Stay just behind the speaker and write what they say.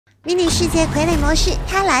迷你世界傀儡模式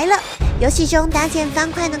它来了！游戏中搭建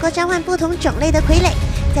方块能够召唤不同种类的傀儡，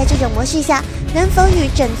在这种模式下，能否与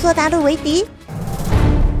整座大陆为敌？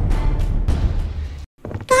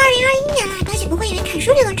都2021年了，表姐不会以为砍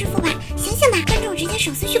树就能致富吧？醒醒吧，跟着我直接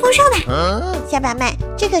手撕虚构兽吧！小表妹，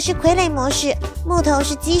这可是傀儡模式，木头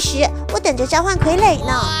是基石，我等着召唤傀儡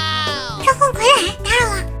呢。召唤傀儡，打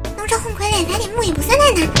扰了。能召唤傀儡来点木也不算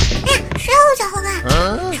太难。哎呀，摔了我脚后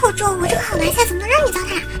跟！臭猪，我这个好白菜怎么能让你糟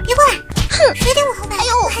蹋？别过来！哼，摔点我后背！哎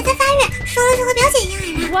呦，我还在发育，瘦了就和表姐一样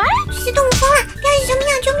矮了。这些动物疯了！表姐救命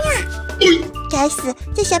啊！救命啊！该死，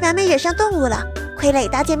这小表妹惹上动物了。傀儡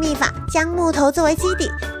搭建秘法，将木头作为基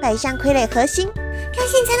底，摆上傀儡核心。这样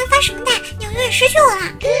你才能发什么呆？你要永远失去我了！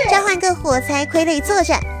召唤个火柴傀儡作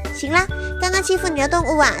战。行啦，刚刚欺负你的动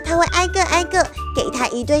物啊，它会挨个给它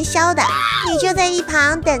一顿削的，你就在一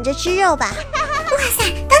旁等着吃肉吧。哇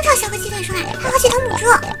塞，当场削个鸡腿出来，还好几头母猪。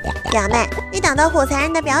表妹，你挡到火柴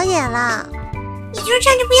人的表演了。你就是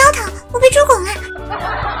站着不腰疼，我被猪拱了。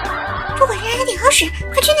猪滚人还挺好使，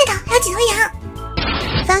快去那头，还有几头羊。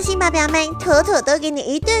放心吧，表妹，妥妥都给你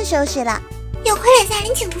一顿收拾了。有傀儡在，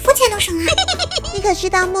连请屠夫钱都省了。你可知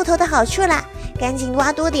道木头的好处啦？赶紧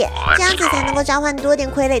挖多点，这样子才能够召唤多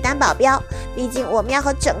点傀儡当保镖。毕竟我们要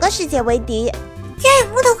和整个世界为敌。既然有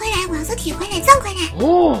木头傀儡，我要做铁傀儡、钻傀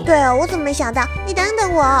儡。对哦，我怎么没想到？你等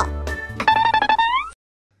等我，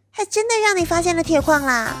还真的让你发现了铁矿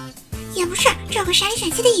啦！也不是，这有个傻里傻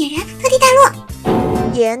气的野人特地带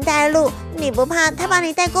路。野人带路，你不怕他把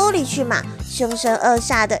你带沟里去吗？凶神恶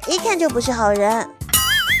煞的，一看就不是好人。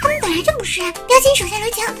他们本来就不是，表姐手下留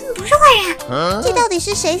情，他们不是坏人。这到底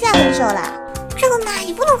是谁下狠手啦？这个嘛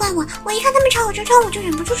也不能怪我，我一看他们朝我这冲，我就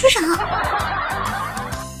忍不住出手。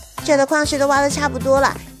这的矿石都挖得差不多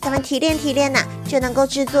了，咱们提炼提炼呐，就能够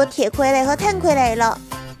制作铁傀儡和碳傀儡了。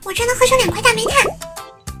我这能合成2块大煤炭。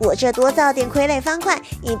我这多造点傀儡方块，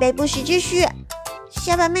以备不时之需。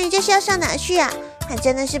小板妹，这是要上哪去啊？还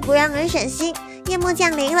真的是不让人省心。夜幕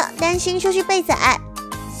降临了，担心出去被宰。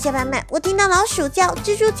小板妹，我听到老鼠叫、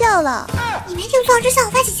蜘蛛叫了。你没听错，这向我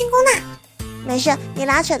发起进攻呢。没事，你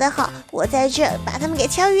拉扯得好，我在这把他们给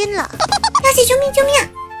敲晕了。表姐，救命救命！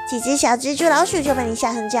几只小蜘蛛老鼠就被你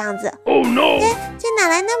吓成这样子。Oh no！ 这哪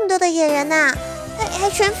来那么多的野人呐？还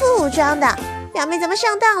全副武装的。表妹咱们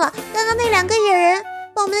上当了，刚刚那2个野人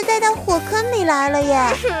把我们带到火坑里来了耶！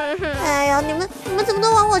哎呀，你们怎么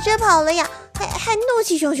都往我这跑了呀？还怒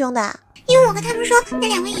气汹汹的。因为我跟他们说，那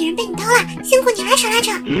2位野人被你刀了，辛苦你拉扯拉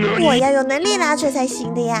扯。我要有能力拉扯才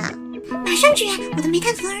行的呀！马上支援，我的煤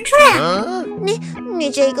炭土豆人出来了。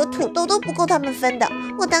你这个土豆都不够他们分的，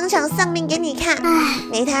我当场丧命给你看。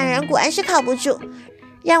煤炭人果然是靠不住，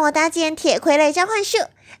让我搭建铁傀儡召唤术。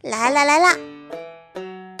来啦！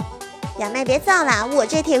表妹别造啦，我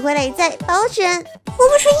这铁傀儡在，保准活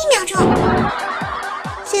不出1秒钟。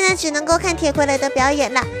现在只能够看铁傀儡的表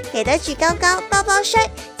演了，给的举高高，抱抱摔，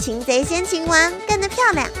擒贼先擒王，干得漂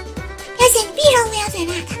亮。表姐，你闭上乌鸦嘴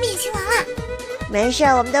吧，他们也擒王了。没事，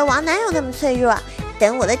我们的王哪有那么脆弱？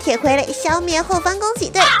等我的铁傀儡消灭后方攻击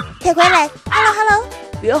队。铁傀儡 ，hello，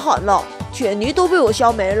 别喊了，铁泥都被我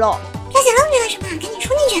消没了。表姐愣着干什么？赶紧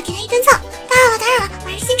冲进去，给他一顿揍！打扰了，我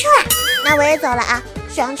还是先撤了。那我也走了啊，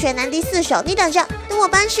双拳难敌4手，你等着，等我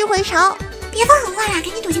班师回朝。别放狠话了，赶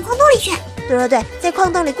紧躲进矿洞里去。对，在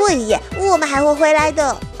矿洞里过一夜，我们还会回来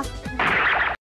的。